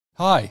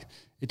Hi,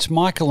 it's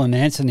Michael and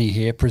Anthony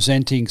here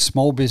presenting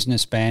Small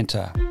Business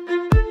Banter.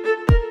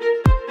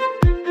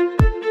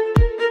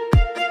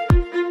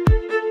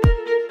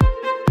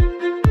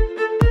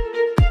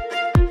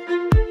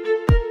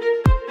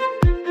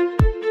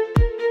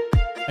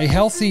 A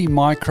healthy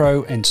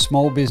micro and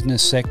small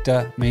business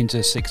sector means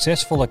a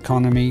successful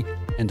economy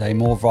and a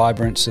more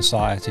vibrant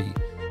society.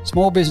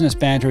 Small Business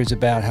Banter is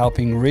about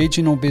helping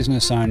regional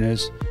business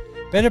owners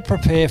better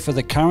prepare for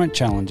the current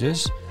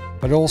challenges,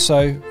 but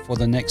also for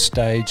the next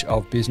stage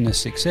of business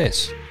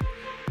success.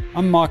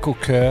 I'm Michael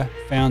Kerr,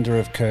 founder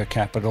of Kerr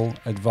Capital,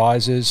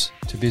 advisors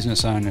to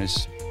business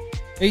owners.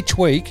 Each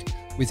week,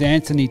 with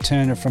Anthony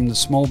Turner from the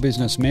Small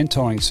Business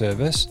Mentoring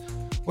Service,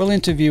 we'll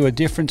interview a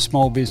different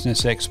small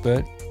business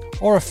expert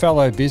or a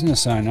fellow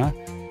business owner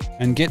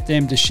and get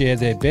them to share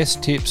their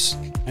best tips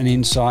and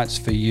insights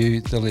for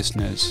you, the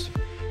listeners.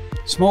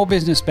 Small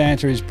Business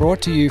Banter is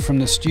brought to you from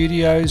the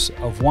studios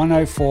of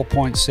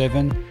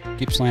 104.7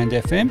 Gippsland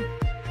FM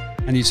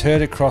and is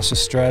heard across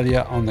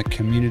Australia on the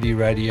Community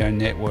Radio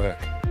Network.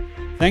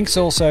 Thanks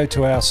also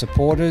to our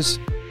supporters,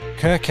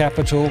 Kerr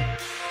Capital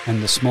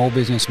and the Small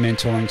Business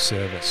Mentoring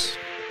Service.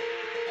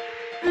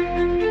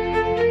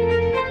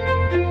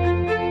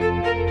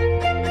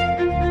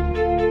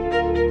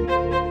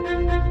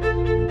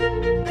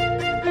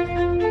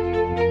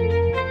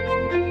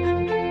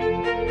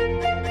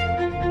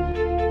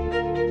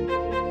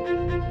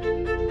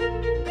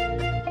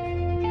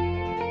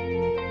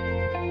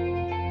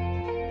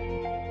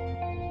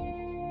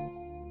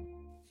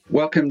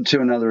 Welcome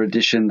to another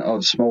edition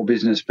of Small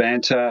Business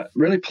Banter.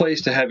 Really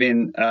pleased to have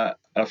in a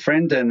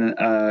friend and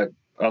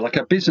like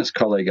a business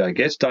colleague, I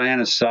guess,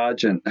 Diana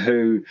Sargent,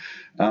 who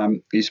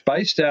is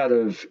based out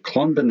of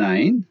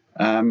Clonbinane,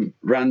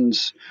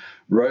 runs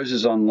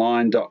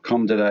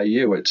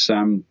rosesonline.com.au. It's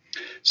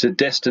a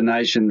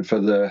destination for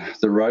the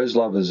rose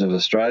lovers of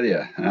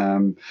Australia.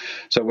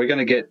 So we're going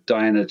to get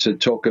Diana to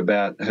talk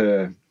about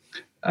her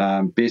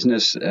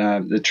business,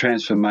 the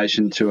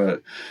transformation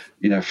to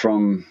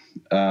from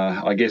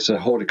I guess a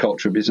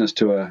horticulture business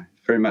to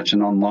very much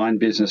an online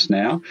business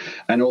now,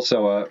 and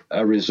also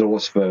a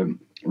resource for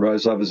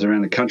rose lovers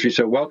around the country.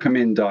 So welcome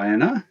in,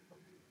 Diana.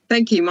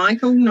 Thank you,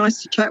 Michael.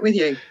 Nice to chat with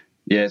you.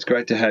 Yeah, it's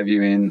great to have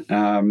you in.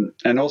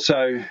 And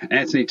also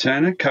Anthony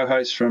Turner,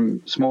 co-host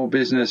from Small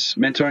Business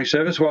Mentoring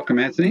Service. Welcome,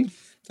 Anthony.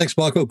 Thanks,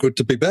 Michael. Good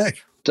to be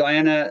back.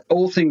 Diana,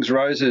 all things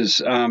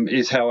roses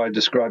is how I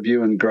describe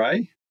you and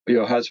Gray,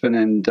 your husband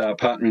and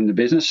partner in the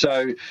business.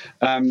 So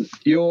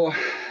you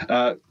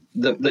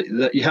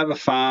have a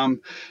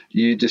farm,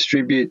 you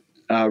distribute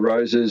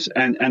roses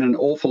and an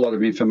awful lot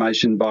of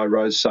information by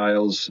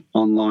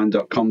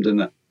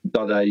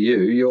rosesalesonline.com.au.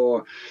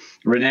 You're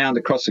renowned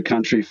across the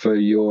country for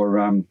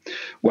your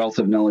wealth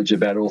of knowledge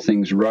about all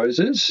things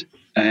roses,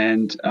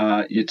 and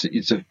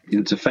it's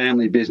a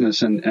family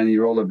business, and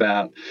you're all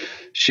about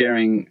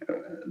sharing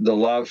the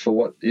love for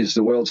what is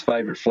the world's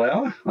favourite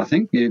flower. I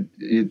think you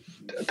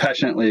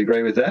passionately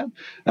agree with that.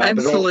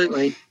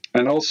 Absolutely.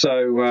 And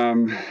also,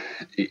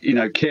 doing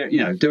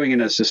it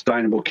in a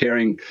sustainable,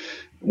 caring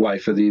way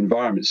for the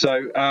environment.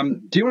 So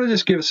do you want to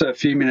just give us a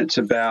few minutes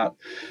about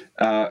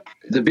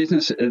the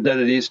business that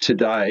it is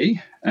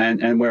today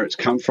and where it's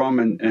come from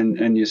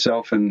and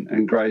yourself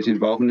and Gray's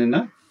involvement in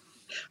that?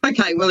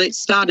 Okay, well, it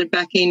started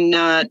back in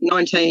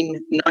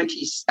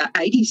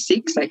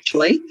 1986,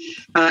 actually,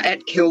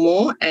 at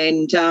Kilmore,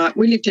 and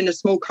we lived in a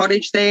small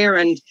cottage there,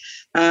 and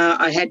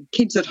I had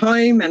kids at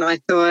home, and I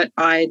thought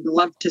I'd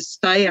love to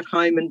stay at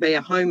home and be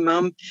a home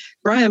mum.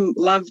 Graham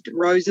loved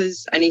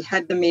roses, and he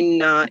had them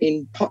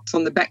in pots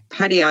on the back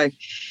patio,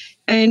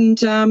 and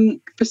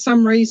for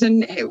some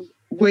reason,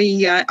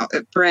 we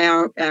for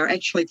our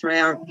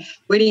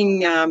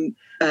wedding.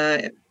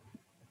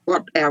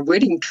 Our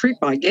wedding trip,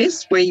 I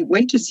guess, we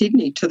went to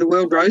Sydney to the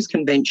World Rose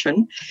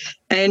Convention,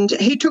 and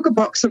he took a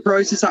box of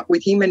roses up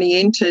with him, and he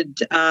entered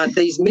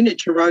these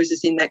miniature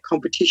roses in that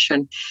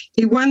competition.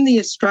 He won the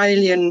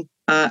Australian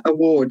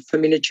award for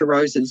miniature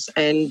roses,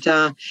 and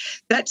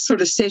that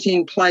sort of set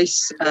in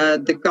place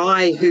the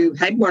guy who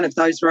had one of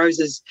those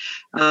roses,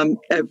 an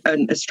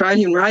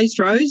Australian raised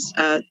rose,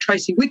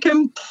 Tracy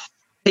Wickham.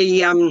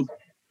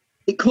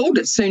 He called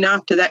it soon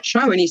after that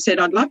show and he said,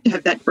 I'd love to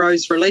have that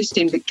rose released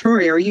in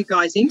Victoria. Are you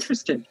guys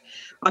interested?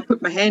 I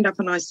put my hand up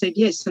and I said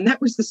yes. And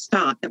that was the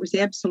start. That was the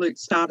absolute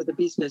start of the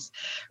business.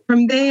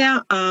 From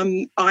there,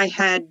 I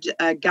had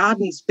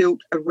gardens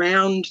built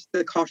around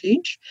the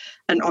cottage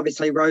and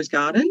obviously rose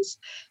gardens.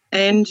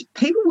 And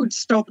people would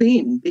stop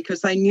in because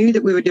they knew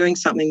that we were doing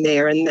something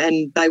there, and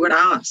they would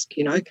ask,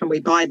 can we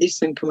buy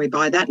this and can we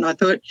buy that? And I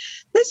thought,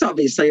 there's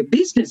obviously a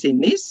business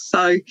in this.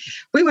 So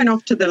we went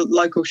off to the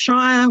local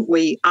shire.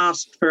 We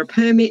asked for a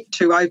permit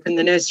to open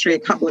the nursery a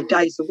couple of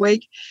days a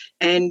week,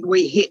 and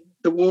we hit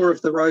the War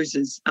of the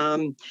Roses.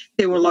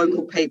 There were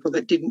local people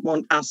that didn't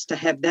want us to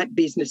have that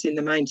business in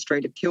the main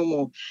street of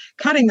Kilmore.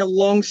 Cutting a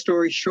long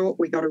story short,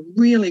 we got a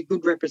really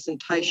good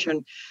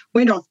representation,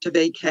 went off to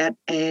VCAT,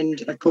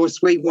 and of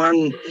course we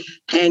won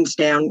hands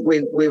down.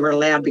 We were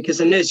allowed because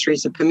the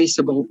nurseries are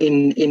permissible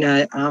in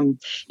a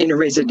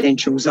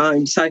residential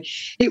zone. So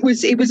it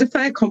was a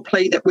fait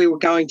accompli that we were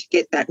going to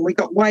get that, and we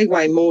got way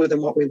more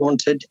than what we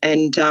wanted,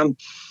 and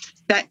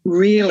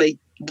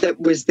that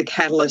was the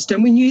catalyst.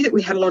 And we knew that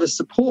we had a lot of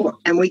support,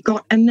 and we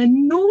got an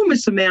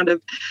enormous amount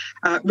of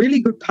really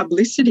good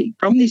publicity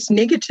from this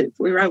negative.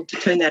 We were able to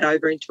turn that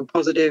over into a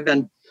positive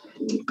and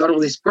got all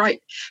this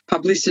great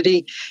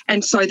publicity.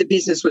 And so the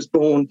business was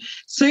born.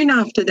 Soon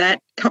after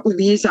that, a couple of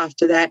years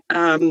after that,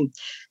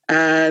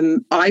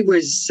 I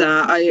was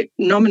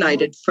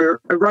nominated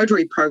for a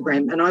Rotary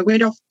program, and I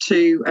went off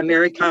to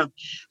America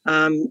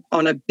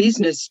on a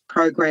business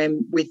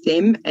program with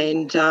them,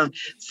 and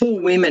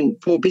four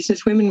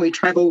business women. We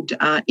travelled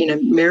in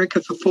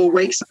America for 4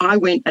 weeks. I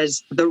went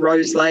as the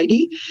Rose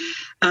Lady,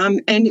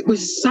 and it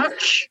was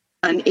such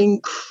an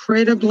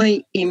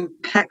incredibly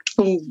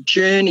impactful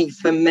journey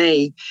for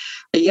me.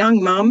 A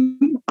young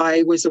mum,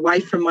 I was away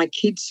from my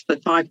kids for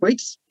 5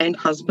 weeks and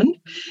husband,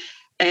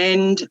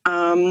 and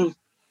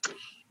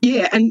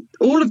and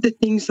all of the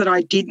things that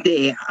I did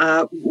there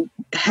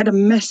had a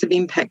massive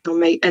impact on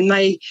me, and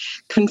they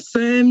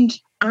confirmed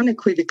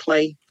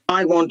unequivocally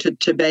I wanted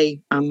to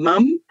be a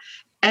mum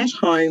at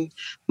home,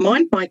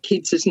 mind my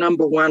kids as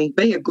number one,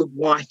 be a good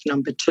wife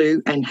number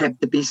two, and have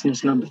the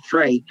business number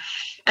three.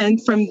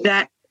 And from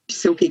that,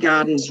 Silky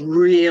Gardens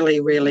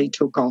really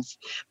took off.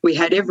 We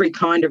had every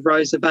kind of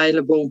rose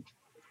available.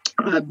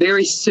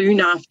 Very soon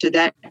after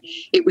that,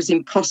 it was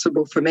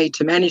impossible for me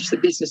to manage the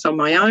business on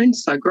my own.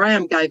 So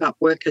Graham gave up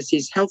work as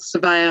his health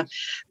surveyor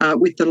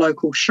with the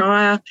local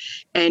shire,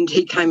 and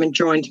he came and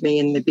joined me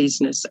in the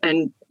business.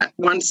 And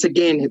once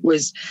again, it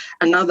was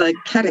another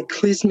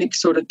cataclysmic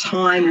sort of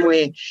time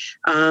where,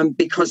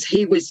 because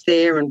he was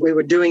there and we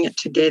were doing it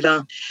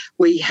together,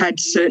 we had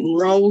certain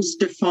roles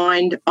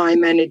defined. I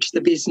managed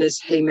the business,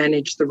 he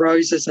managed the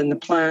roses and the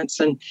plants,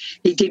 and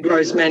he did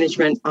rose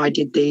management. I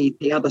did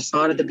the other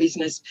side of the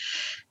business.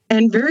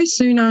 And very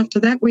soon after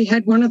that, we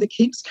had one of the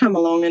kids come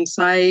along and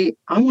say,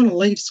 I want to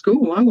leave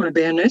school. I want to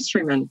be a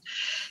nurseryman.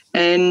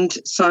 And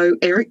so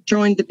Eric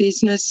joined the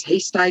business. He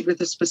stayed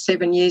with us for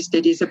 7 years,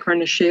 did his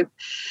apprenticeship.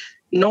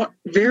 Not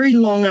very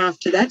long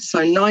after that, so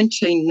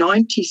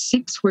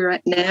 1996 we're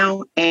at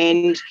now,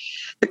 and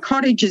the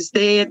cottage is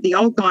there. The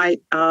old guy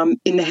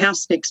in the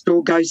house next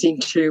door goes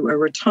into a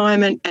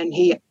retirement, and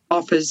he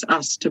offers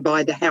us to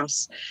buy the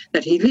house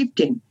that he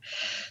lived in.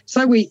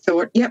 So we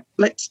thought, yep,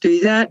 let's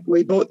do that.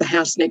 We bought the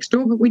house next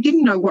door, but we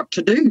didn't know what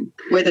to do,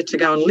 whether to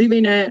go and live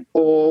in it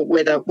or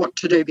what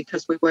to do,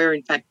 because we were,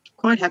 in fact,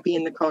 quite happy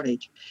in the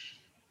cottage.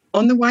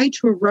 On the way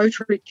to a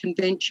Rotary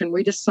convention,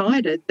 we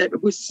decided that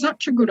it was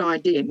such a good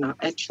idea. No,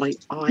 actually,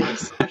 I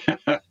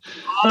decided.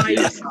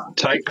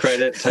 Take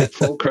credit, take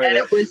full credit. And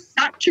it was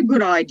such a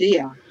good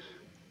idea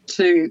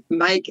to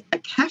make a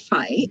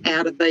cafe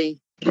out of the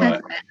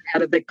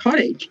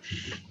cottage.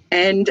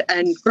 And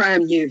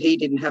Graham knew he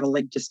didn't have a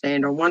leg to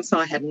stand on. Once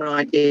I had an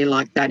idea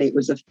like that, it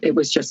was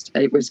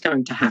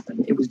going to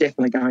happen. It was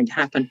definitely going to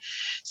happen.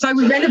 So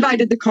we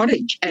renovated the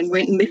cottage and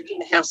went and lived in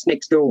the house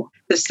next door,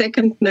 the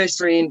second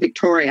nursery in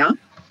Victoria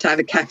to have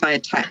a cafe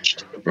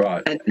attached.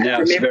 Right. And now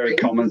it's very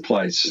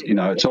commonplace. You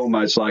know, it's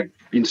almost like,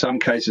 in some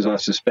cases, I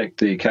suspect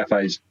the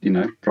cafe's,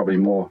 probably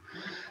more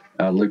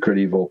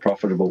lucrative or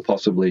profitable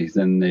possibly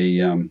than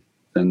the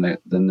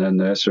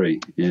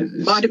nursery. Yeah,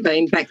 might have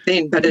been back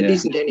then, but it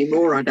isn't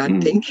anymore, I don't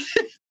think.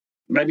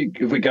 Maybe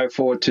if we go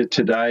forward to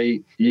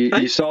today,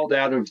 you sold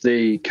out of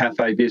the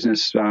cafe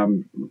business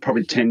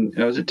probably 10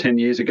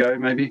 years ago,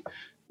 maybe?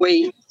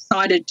 We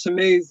decided to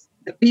move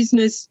the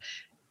business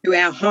to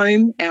our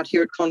home out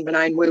here at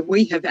Conbenane, where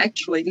we have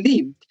actually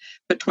lived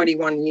for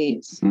 21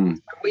 years.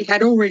 We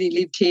had already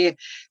lived here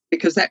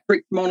because that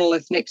brick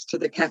monolith next to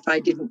the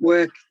cafe didn't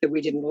work, that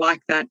we didn't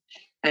like that.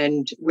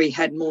 And we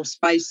had more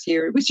space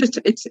here. It was just,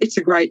 it's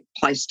a great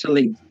place to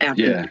live out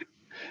here.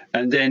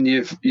 And then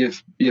you've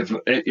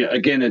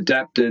again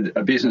adapted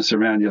a business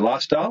around your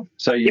lifestyle.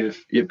 So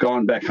you've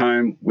gone back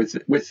home with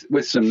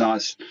some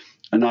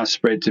a nice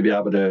spread to be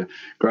able to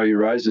grow your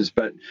roses.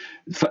 But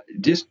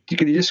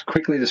can you just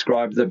quickly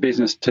describe the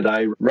business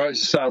today?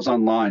 Rose Sales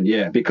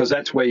Online, because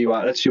that's where you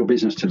are. That's your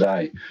business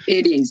today.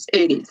 It is.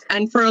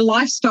 And for a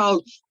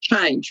lifestyle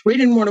change, we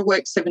didn't want to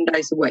work 7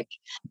 days a week.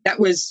 That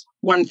was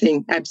one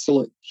thing,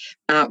 absolute.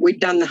 We'd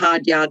done the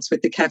hard yards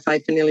with the cafe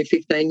for nearly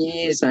 15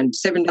 years, and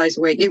 7 days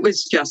a week. It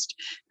was just,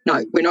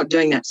 no, we're not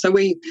doing that. So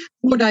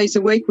 4 days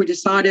a week, we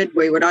decided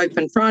we would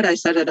open Friday,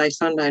 Saturday,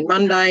 Sunday and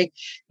Monday,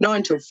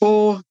 9 till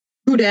 4.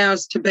 Good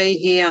hours to be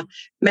here,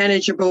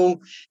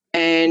 manageable,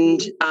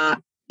 and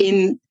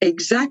in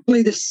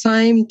exactly the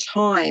same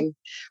time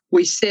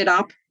we set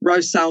up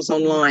Rose Sales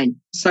Online.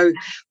 So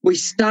we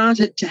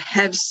started to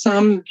have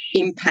some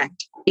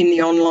impact in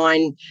the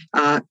online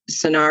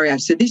scenario.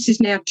 So this is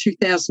now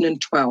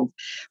 2012.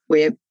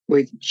 We're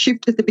We've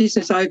shifted the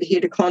business over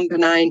here to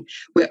Clonbinane.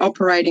 We're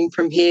operating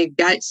from here.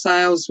 Gate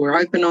sales were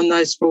open on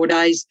those 4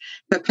 days,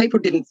 but people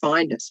didn't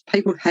find us.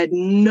 People had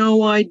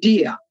no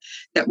idea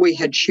that we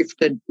had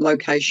shifted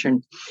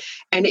location.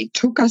 And it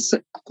took us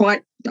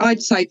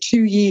I'd say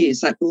 2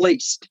 years at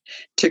least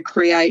to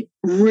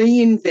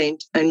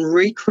reinvent and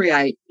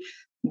recreate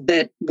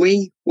that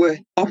we were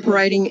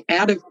operating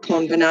out of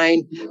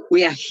Clonbinane.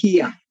 We are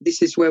here.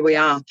 This is where we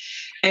are.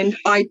 And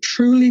I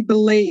truly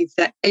believe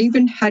that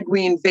even had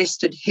we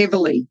invested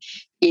heavily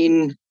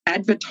in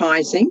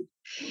advertising,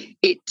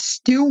 it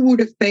still would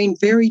have been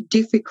very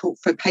difficult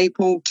for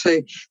people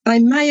they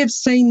may have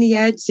seen the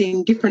ads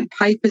in different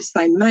papers,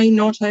 they may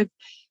not have.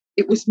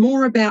 It was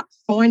more about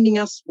finding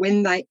us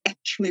when they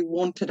actually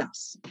wanted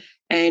us.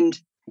 And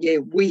yeah,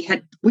 we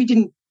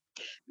didn't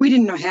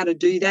know how to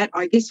do that.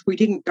 I guess we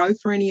didn't go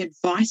for any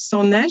advice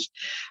on that.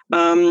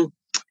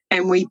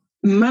 And we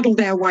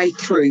muddled our way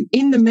through.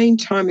 In the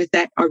meantime of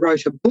that, I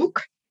wrote a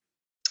book.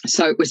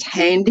 So it was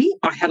handy.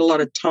 I had a lot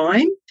of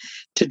time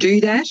to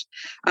do that.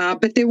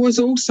 But there was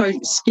also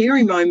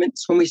scary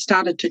moments when we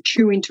started to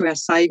chew into our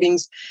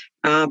savings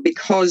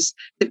because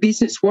the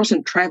business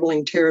wasn't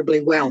travelling terribly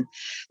well.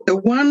 The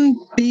one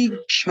big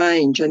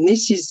change, and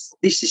this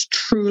is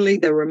truly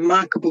the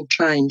remarkable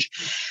change,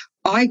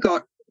 I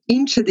got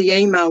into the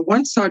email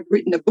once I'd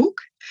written a book.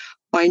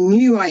 I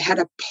knew I had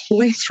a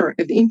plethora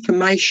of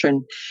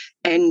information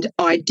and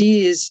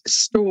ideas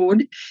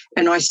stored,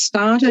 and I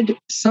started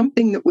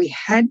something that we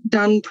had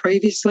done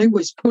previously,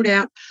 was put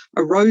out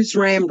a Rose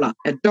Rambler,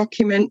 a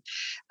document.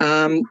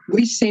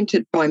 We sent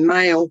it by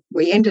mail.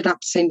 We ended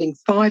up sending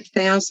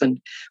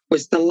 5,000,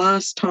 was the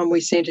last time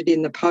we sent it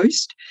in the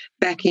post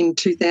back in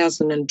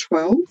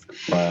 2012.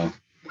 Wow.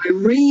 I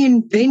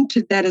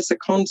reinvented that as a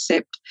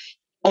concept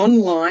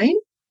online,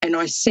 and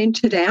I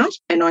sent it out,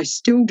 and I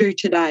still do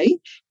today,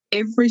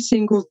 every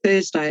single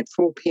Thursday at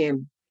 4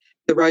 p.m.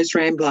 The Rose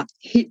Rambler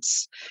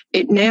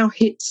now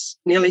hits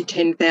nearly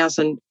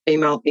 10,000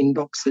 email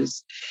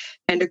inboxes.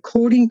 And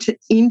according to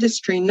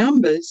industry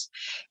numbers,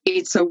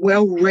 it's a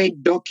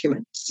well-read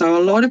document. So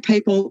a lot of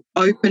people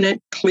open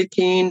it, click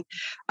in.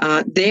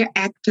 They're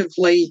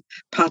actively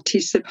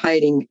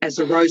participating as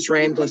a Rose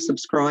Rambler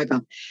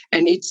subscriber.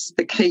 And it's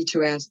the key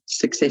to our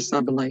success,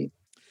 I believe.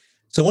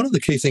 So one of the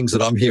key things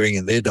that I'm hearing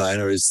in there,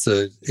 Diana, is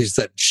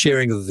that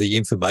sharing of the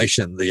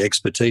information, the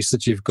expertise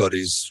that you've got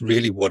is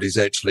really what is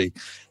actually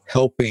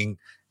helping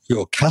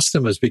your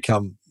customers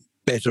become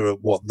better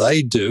at what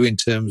they do in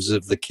terms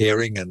of the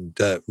caring and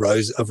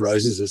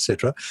roses,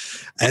 etc.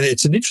 And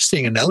it's an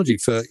interesting analogy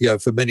for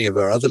many of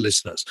our other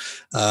listeners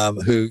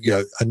who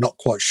are not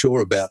quite sure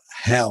about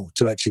how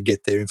to actually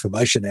get their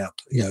information out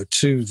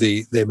to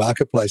their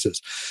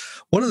marketplaces.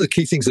 One of the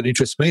key things that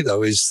interests me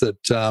though is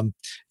that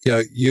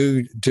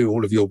you do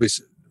all of your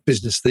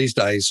business these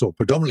days, or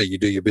predominantly you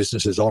do your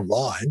businesses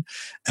online,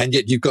 and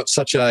yet you've got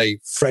such a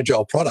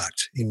fragile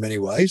product in many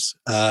ways.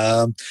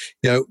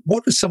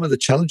 What are some of the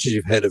challenges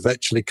you've had of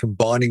actually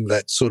combining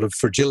that sort of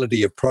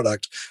fragility of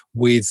product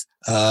with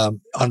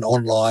an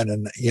online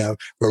and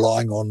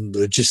relying on the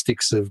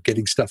logistics of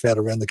getting stuff out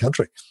around the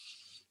country?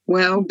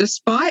 Well,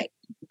 despite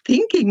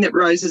thinking that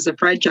roses are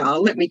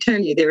fragile, let me tell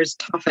you, they're as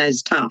tough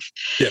as tough.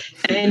 Yep.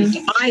 And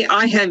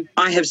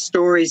I have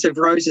stories of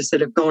roses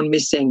that have gone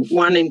missing.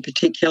 One in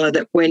particular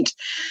that went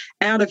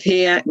out of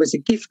here, it was a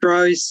gift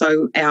rose.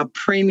 So our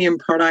premium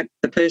product,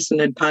 the person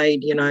had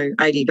paid,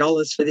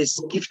 $80 for this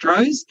gift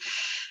rose.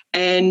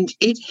 And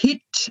it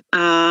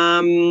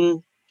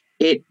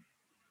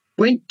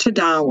went to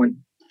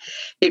Darwin.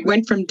 It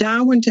went from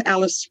Darwin to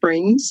Alice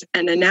Springs,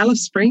 and in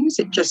Alice Springs,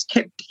 it just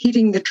kept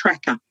hitting the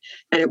tracker,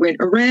 and it went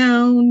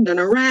around and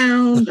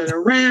around and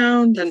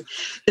around, and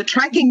the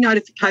tracking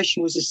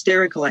notification was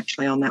hysterical,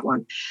 actually, on that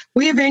one.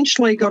 We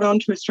eventually got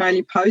onto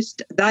Australia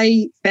Post.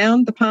 They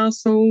found the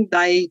parcel.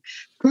 They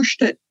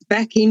pushed it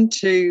back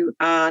into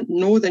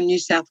northern New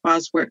South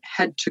Wales where it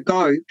had to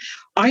go.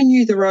 I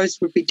knew the rose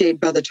would be dead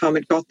by the time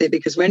it got there,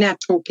 because we're now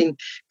talking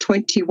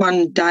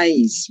 21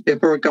 days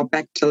before it got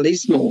back to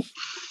Lismore.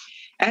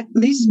 At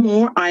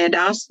Lismore, I had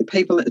asked the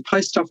people at the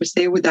post office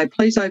there, would they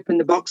please open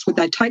the box? Would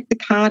they take the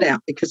card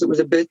out, because it was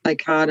a birthday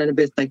card and a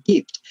birthday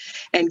gift,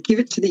 and give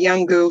it to the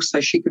young girl so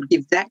she could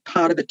give that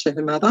part of it to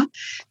her mother?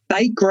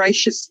 They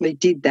graciously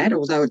did that,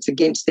 although it's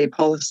against their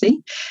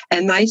policy,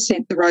 and they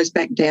sent the rose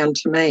back down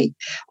to me.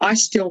 I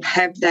still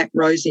have that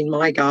rose in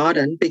my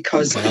garden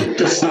because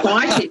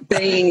despite it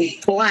being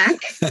black,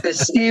 the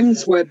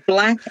stems were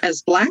black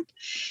as black.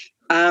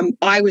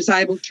 I was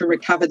able to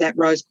recover that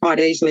rose quite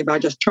easily by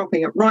just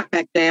chopping it right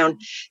back down,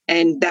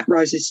 and that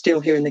rose is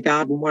still here in the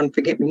garden, one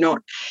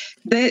forget-me-not.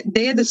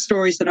 They're the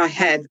stories that I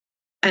have.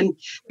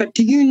 But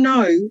do you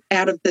know,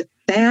 out of the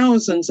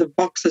thousands of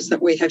boxes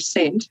that we have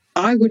sent,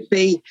 I would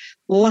be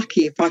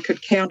lucky if I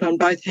could count on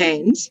both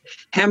hands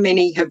how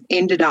many have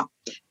ended up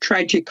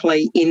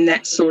tragically in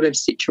that sort of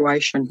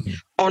situation.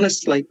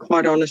 Honestly,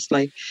 quite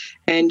honestly.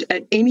 And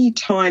at any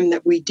time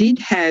that we did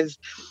have,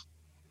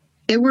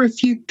 there were a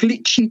few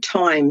glitchy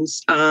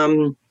times.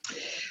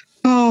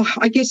 Oh,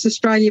 I guess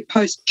Australia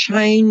Post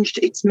changed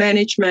its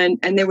management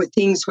and there were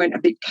things went a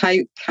bit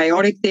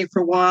chaotic there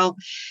for a while.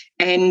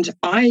 And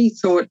I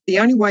thought the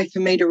only way for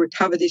me to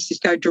recover this is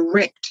go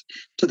direct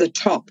to the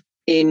top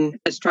in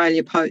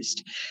Australia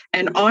Post.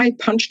 And I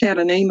punched out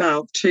an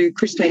email to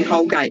Christine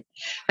Holgate.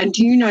 And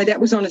do you know,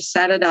 that was on a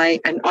Saturday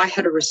and I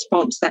had a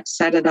response that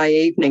Saturday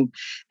evening.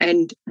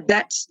 And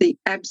that's the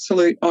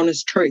absolute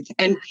honest truth.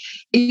 And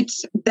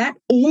that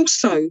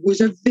also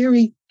was a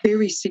very,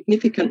 very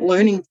significant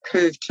learning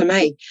curve to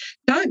me.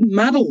 Don't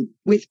muddle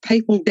with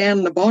people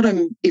down the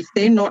bottom if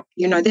they're not,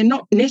 they're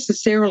not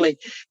necessarily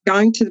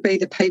going to be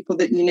the people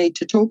that you need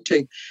to talk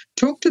to.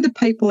 Talk to the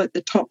people at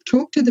the top.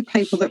 Talk to the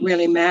people that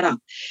really matter.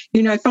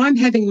 If I'm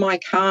having my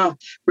car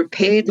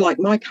repaired, like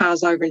my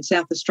car's over in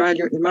South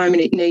Australia at the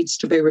moment, it needs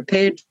to be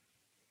repaired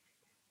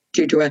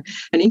due to an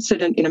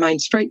incident in a main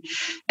street.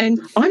 And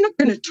I'm not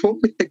going to talk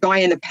with the guy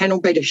in a panel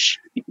beater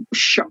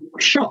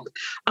shop.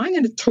 I'm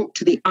going to talk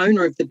to the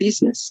owner of the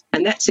business.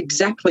 And that's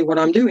exactly what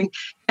I'm doing.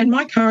 And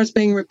my car is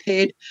being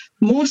repaired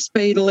more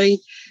speedily.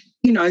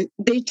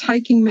 They're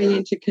taking me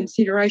into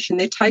consideration.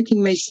 They're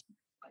taking me,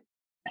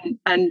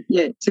 and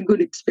yeah, it's a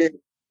good experience.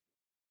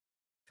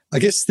 I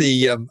guess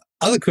the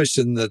other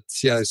question that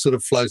sort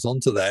of flows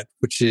onto that,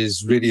 which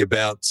is really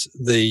about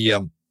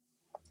the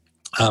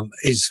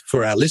is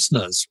for our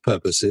listeners'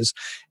 purposes,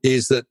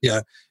 is that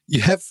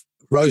you have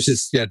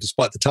roses,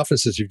 despite the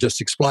toughness as you've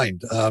just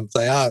explained,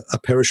 they are a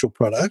perishable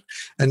product,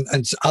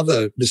 and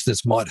other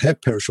listeners might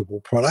have perishable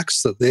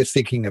products that they're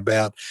thinking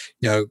about,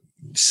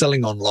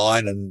 selling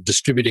online and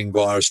distributing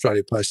via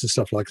Australia Post and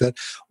stuff like that.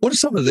 What are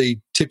some of the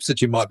tips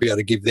that you might be able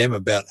to give them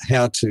about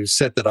how to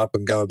set that up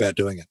and go about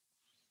doing it?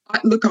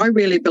 Look, I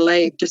really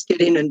believe just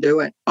get in and do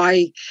it.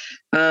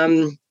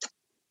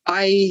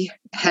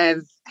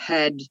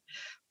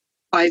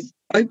 I've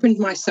opened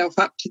myself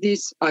up to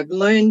this. I've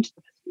learned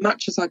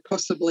much as I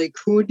possibly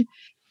could.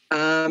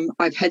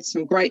 I've had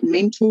some great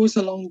mentors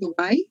along the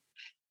way.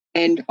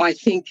 And I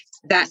think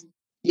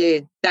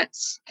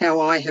that's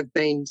how I have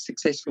been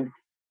successful.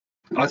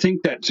 I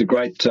think that's a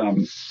great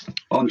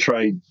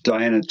entree,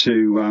 Diana,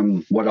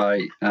 to what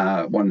I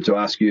wanted to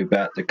ask you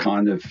about, the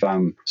kind of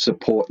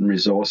support and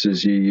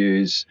resources you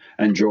use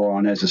and draw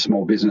on as a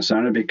small business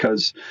owner,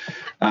 because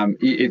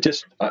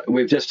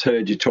we've just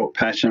heard you talk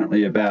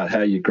passionately about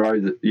how you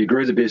grew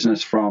the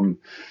business from,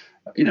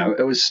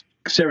 it was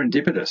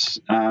serendipitous,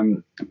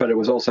 but it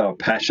was also a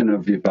passion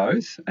of you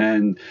both,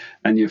 and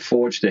you've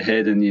forged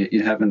ahead, and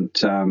you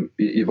haven't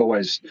you've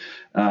always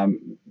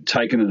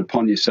taken it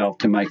upon yourself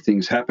to make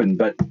things happen.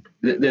 But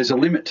there's a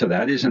limit to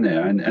that, isn't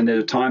there? And there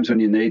are times when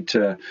you need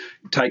to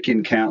take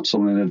in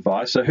counsel and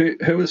advice. So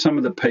who are some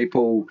of the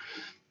people,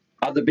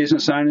 other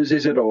business owners,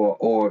 is it,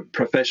 or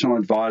professional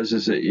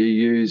advisors that you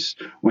use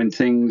when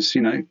things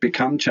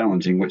become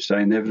challenging, which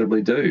they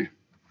inevitably do?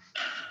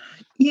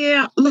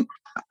 Yeah, look.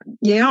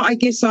 Yeah, I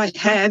guess I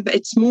have.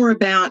 It's more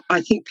about, I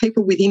think,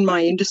 people within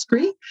my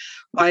industry.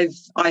 I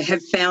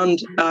have found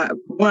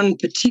one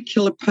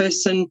particular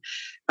person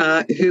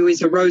who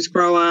is a rose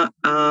grower.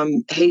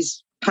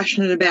 He's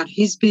passionate about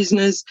his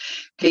business.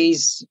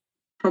 He's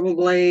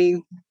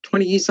probably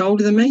 20 years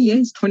older than me. Yeah,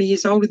 he's 20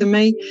 years older than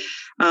me.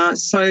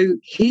 So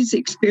his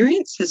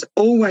experience has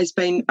always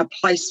been a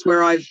place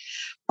where I've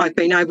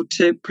been able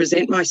to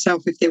present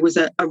myself if there was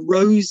a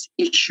rose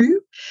issue.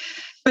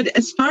 But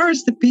as far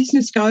as the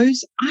business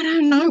goes, I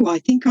don't know. I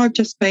think I've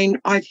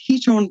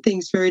hit on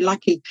things very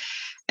lucky.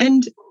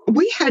 And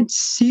we had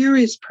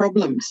serious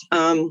problems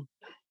 2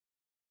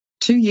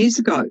 years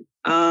ago,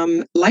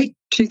 late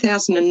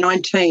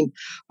 2019.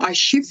 I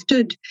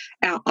shifted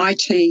our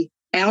IT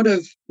out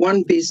of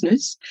one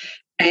business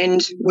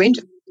and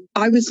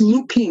I was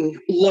looking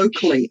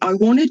locally. I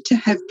wanted to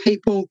have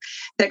people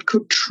that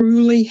could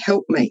truly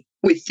help me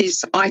with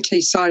this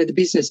IT side of the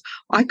business.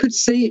 I could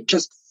see it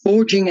just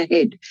forging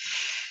ahead.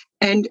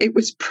 And it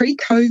was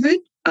pre-COVID.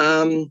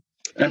 And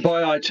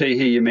by IT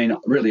here, you mean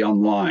really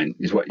online,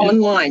 is what you...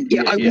 Online,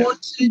 yeah. I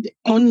wanted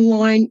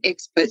online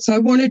experts. I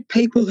wanted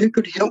people who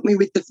could help me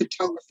with the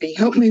photography,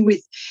 help me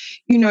with,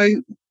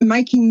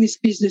 making this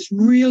business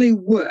really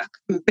work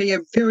and be a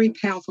very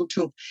powerful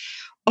tool.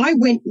 I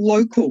went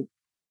local.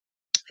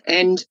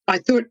 And I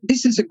thought,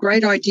 this is a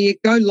great idea,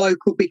 go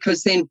local,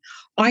 because then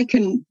I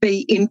can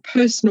be in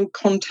personal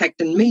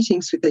contact and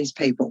meetings with these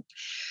people.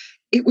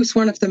 It was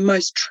one of the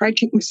most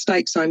tragic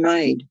mistakes I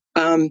made.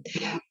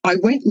 I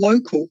went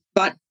local,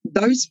 but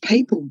those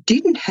people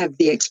didn't have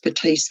the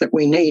expertise that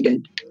we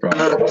needed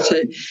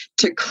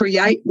to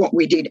create what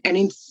we did. And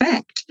in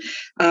fact,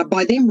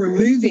 by them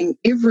removing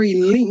every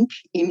link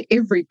in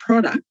every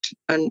product,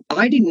 and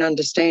I didn't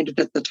understand it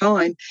at the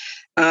time,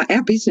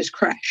 our business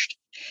crashed.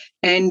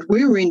 And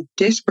we were in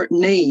desperate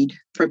need.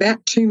 For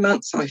about 2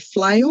 months, I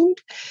flailed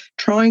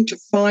trying to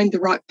find the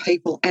right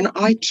people. And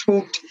I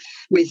talked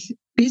with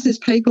business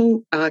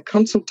people,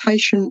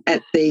 consultation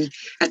at the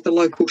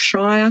local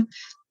shire.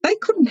 They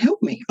couldn't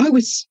help me. I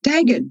was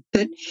staggered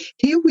that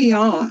here we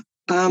are,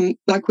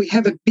 like we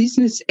have a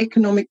business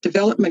economic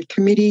development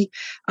committee.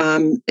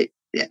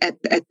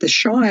 at the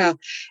Shire,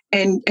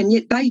 and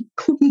yet they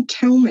couldn't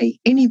tell me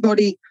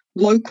anybody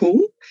local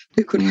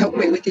who could help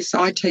me with this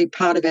IT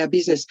part of our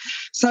business.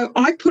 So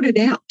I put it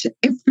out to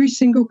every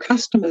single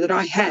customer that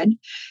I had,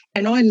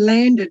 and I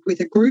landed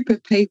with a group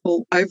of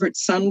people over at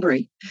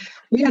Sunbury.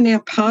 We are now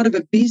part of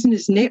a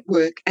business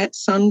network at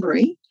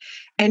Sunbury,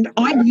 and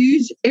I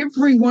use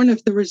every one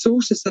of the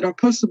resources that I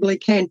possibly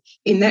can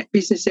in that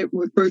business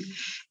network group.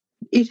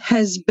 It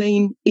has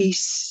been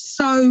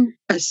so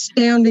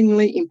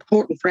astoundingly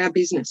important for our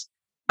business.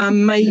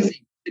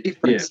 Amazing, the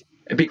difference. Yeah,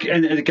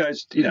 and it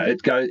goes.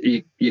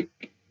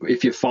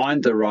 If you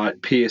find the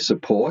right peer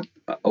support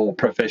or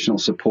professional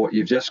support,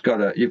 you've got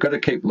to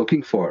keep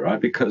looking for it, right?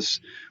 Because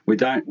we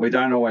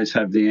don't always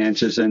have the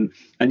answers, and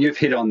you've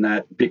hit on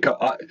that. Because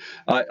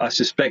I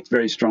suspect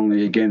very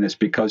strongly, again, it's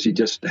because you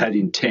just had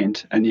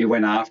intent and you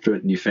went after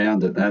it and you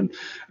found it, and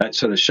that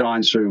sort of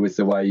shines through with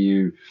the way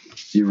you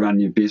run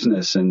your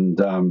business. And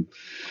I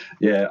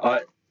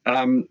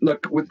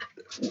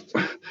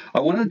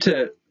wanted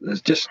to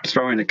just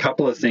throw in a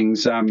couple of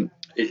things.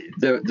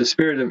 The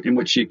spirit in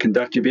which you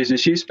conduct your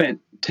business, you spent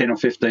 10 or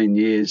 15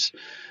 years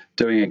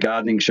doing a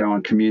gardening show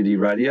on community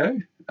radio,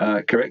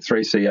 correct,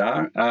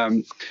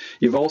 3CR.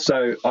 You've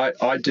also,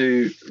 I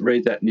do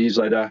read that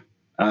newsletter,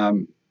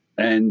 and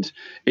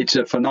it's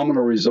a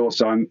phenomenal resource.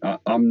 I'm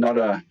not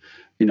a,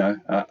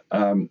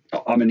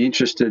 I'm an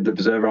interested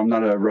observer. I'm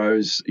not a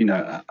rose,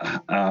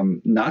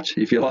 nut,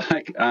 if you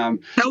like.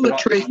 Tell the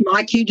truth,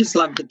 Mike. You just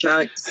love the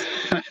jokes.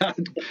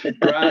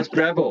 Grass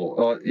Grabble,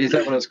 or is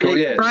that what it's called?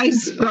 Yeah.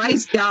 Grace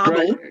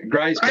Garble.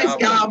 Grace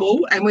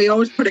Garble, and we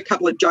always put a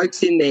couple of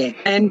jokes in there.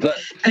 And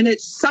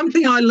it's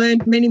something I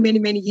learned many, many,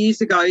 many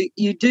years ago.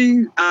 You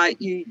do,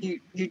 you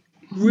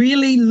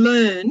really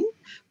learn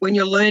when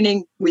you're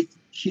learning with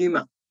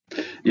humour.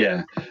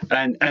 Yeah,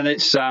 and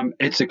it's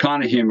the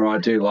kind of humour I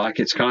do like.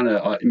 It's kind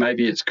of,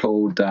 maybe it's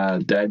called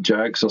dad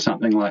jokes or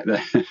something like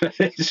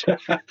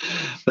that.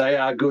 They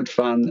are good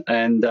fun,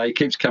 and he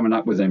keeps coming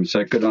up with them,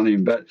 so good on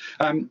him. But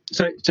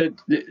so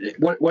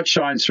what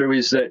shines through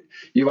is that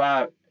you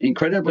are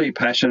incredibly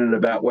passionate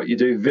about what you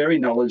do, very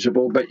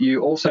knowledgeable, but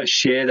you also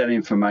share that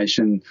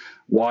information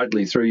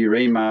widely through your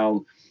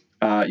email,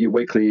 your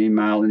weekly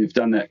email, and you've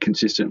done that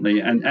consistently.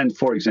 And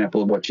for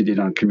example, what you did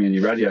on community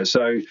radio.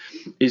 So,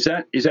 is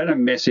that a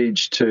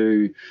message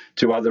to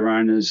other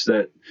owners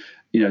that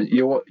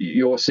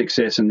your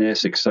success and their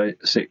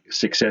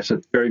success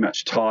are very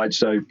much tied?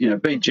 So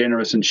be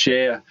generous and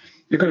share.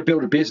 You've got to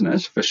build a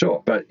business for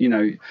sure, but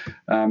a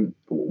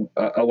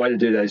way to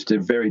do that is to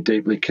very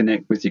deeply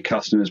connect with your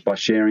customers by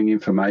sharing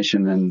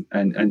information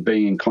and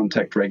being in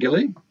contact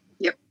regularly.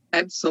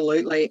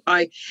 Absolutely.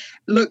 I've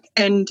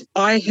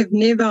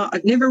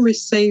never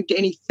received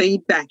any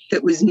feedback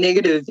that was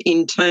negative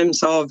in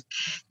terms of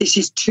this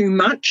is too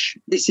much,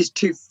 this is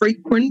too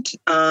frequent.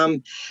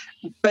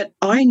 But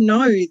I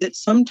know that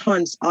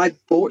sometimes I've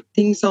bought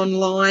things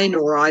online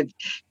or I've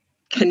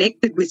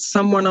connected with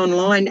someone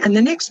online, and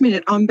the next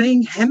minute I'm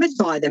being hammered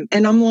by them,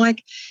 and I'm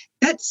like,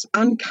 that's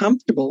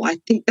uncomfortable. I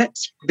think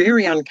that's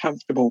very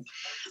uncomfortable.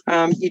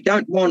 You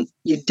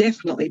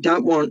definitely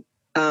don't want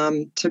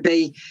to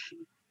be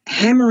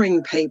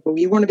hammering people.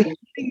 You want to be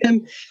giving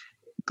them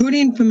good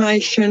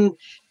information,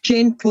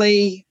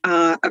 gently,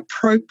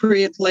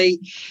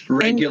 appropriately.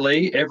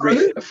 Regularly,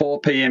 every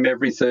 4 p.m.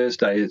 every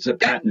Thursday. It's a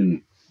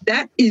pattern.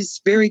 That is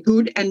very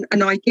good, and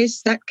I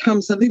guess that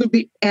comes a little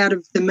bit out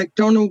of the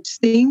McDonald's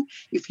thing.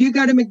 If you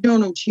go to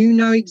McDonald's, you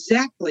know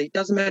exactly, it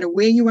doesn't matter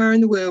where you are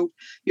in the world,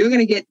 you're going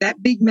to get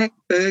that Big Mac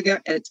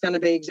burger, and it's going to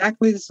be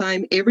exactly the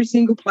same every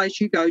single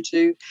place you go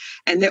to,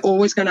 and they're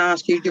always going to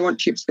ask you, do you want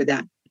chips with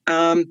that?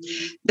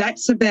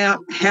 That's about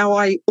how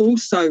I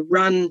also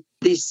run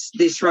this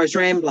Rose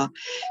Rambler,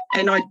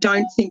 and I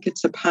don't think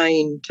it's a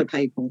pain to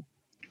people.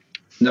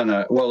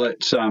 No. Well,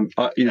 it's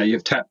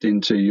you've tapped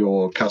into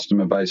your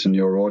customer base and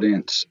your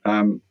audience.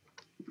 You've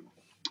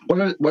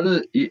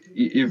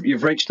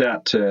reached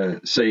out to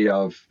CEO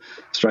of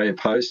Australia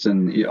Post,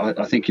 and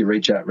I think you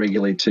reach out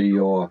regularly to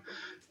your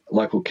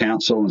local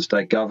council and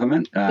state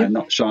government.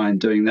 Not shy in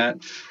doing that.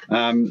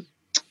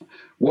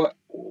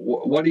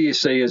 What do you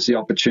see as the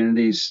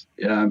opportunities?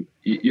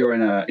 You're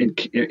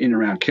in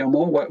around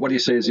Kilmore. What do you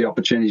see as the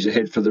opportunities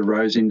ahead for the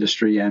rose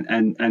industry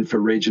and for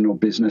regional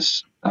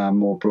business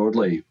more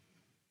broadly?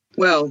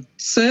 Well,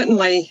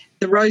 certainly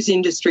the rose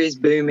industry is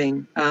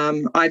booming.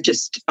 I've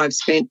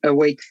spent a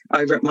week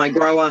over at my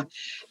grower.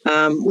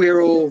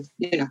 We're all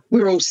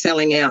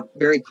selling out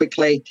very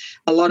quickly.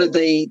 A lot of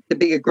the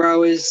bigger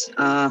growers,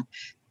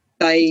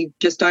 they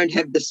just don't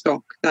have the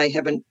stock. They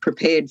haven't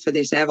prepared for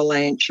this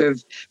avalanche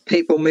of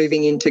people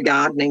moving into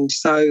gardening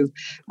so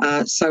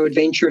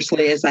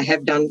adventurously as they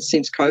have done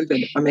since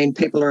COVID. I mean,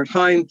 people are at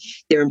home.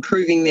 They're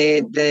improving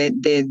their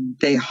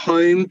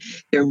home.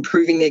 They're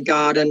improving their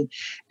garden,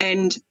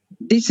 and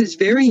this is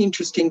very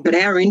interesting, but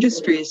our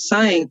industry is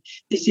saying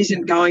this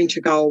isn't going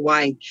to go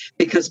away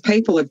because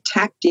people have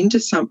tapped into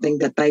something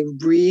that they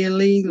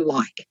really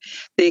like.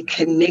 They're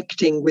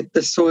connecting with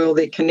the soil.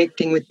 They're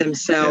connecting with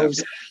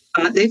themselves.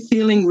 They're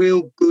feeling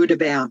real good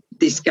about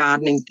this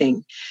gardening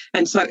thing.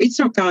 And so it's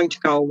not going to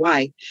go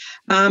away.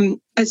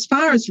 As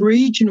far as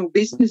regional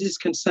business is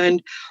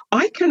concerned,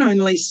 I can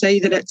only see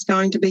that it's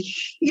going to be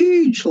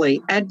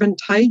hugely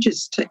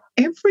advantageous to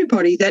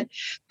everybody, that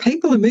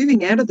people are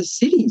moving out of the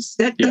cities.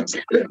 That's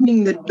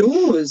opening the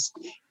doors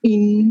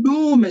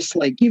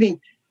enormously, giving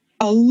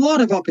a lot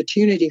of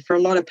opportunity for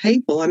a lot of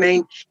people. I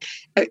mean,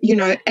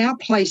 our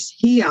place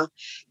here,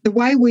 the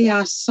way we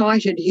are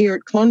sited here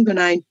at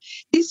Clonbinane,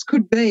 this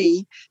could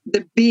be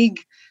the big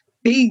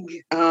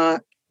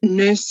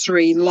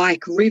nursery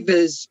like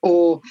Rivers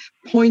or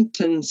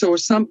Poyntons or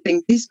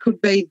something. This could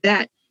be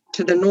that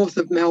to the north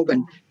of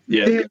Melbourne.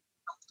 Yeah. Very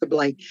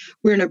comfortably.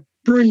 We're in a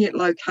brilliant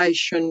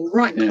location,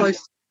 right close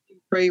to the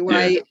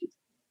freeway. Yeah.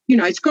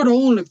 It's got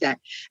all of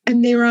that.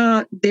 And there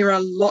are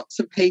lots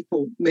of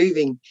people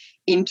moving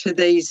into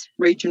these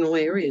regional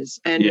areas.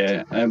 And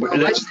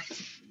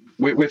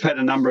we've had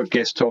a number of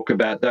guests talk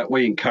about that.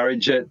 We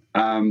encourage it.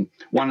 One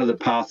of the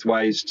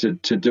pathways to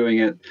doing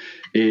it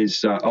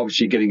is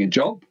obviously getting a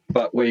job,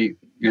 but we're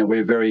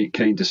very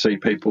keen to see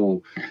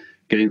people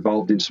get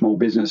involved in small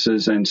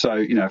businesses. And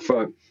so,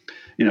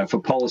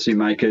 for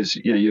policymakers,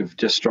 you've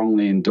just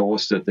strongly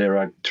endorsed that there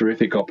are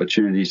terrific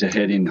opportunities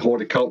ahead in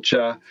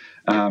horticulture,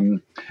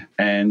 and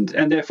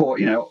therefore,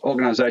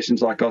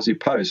 organisations like Aussie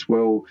Post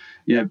will,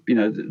 the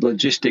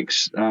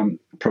logistics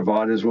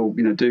providers will,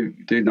 do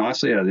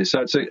nicely out of this.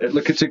 So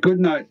it's a good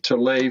note to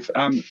leave.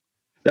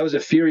 That was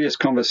a furious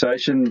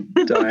conversation,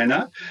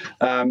 Diana.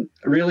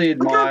 Really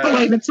admire. I can't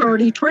believe it's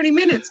already 20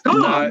 minutes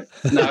gone.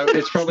 No,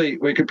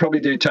 we could probably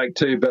do take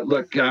two. But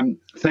look,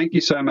 thank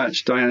you so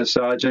much, Diana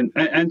Sargent,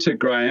 and to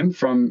Graham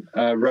from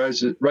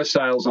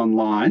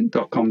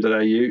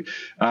rosesalesonline.com.au.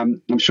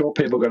 I'm sure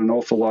people got an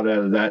awful lot out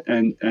of that,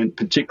 and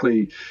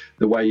particularly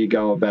the way you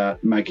go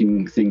about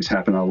making things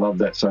happen. I love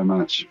that so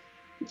much.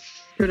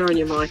 Good on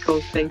you,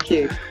 Michael. Thank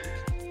you.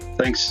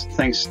 Thanks,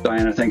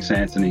 Diana. Thanks,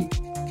 Anthony.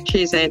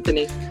 Cheers,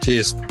 Anthony.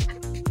 Cheers.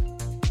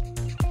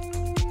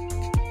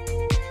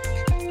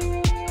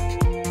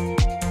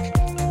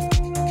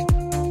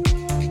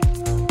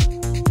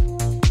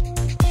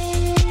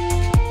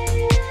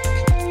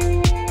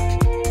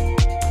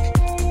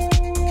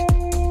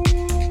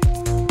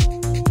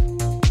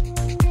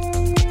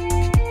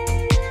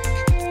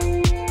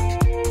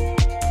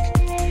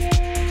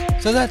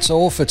 So that's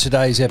all for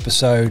today's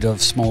episode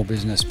of Small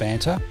Business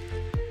Banter.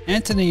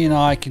 Anthony and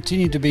I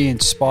continue to be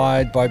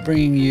inspired by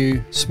bringing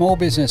you small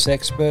business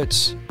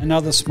experts and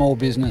other small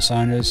business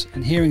owners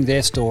and hearing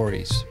their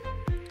stories.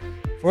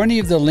 For any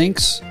of the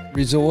links,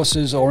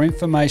 resources or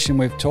information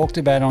we've talked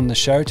about on the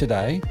show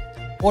today,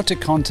 or to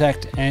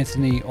contact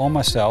Anthony or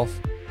myself,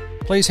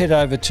 please head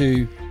over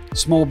to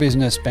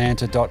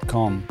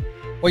smallbusinessbanter.com,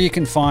 or you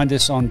can find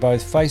us on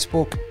both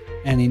Facebook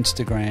and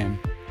Instagram.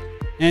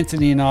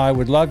 Anthony and I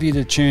would love you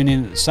to tune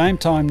in at the same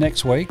time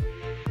next week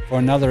for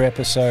another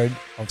episode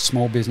of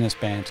Small Business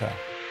Banter.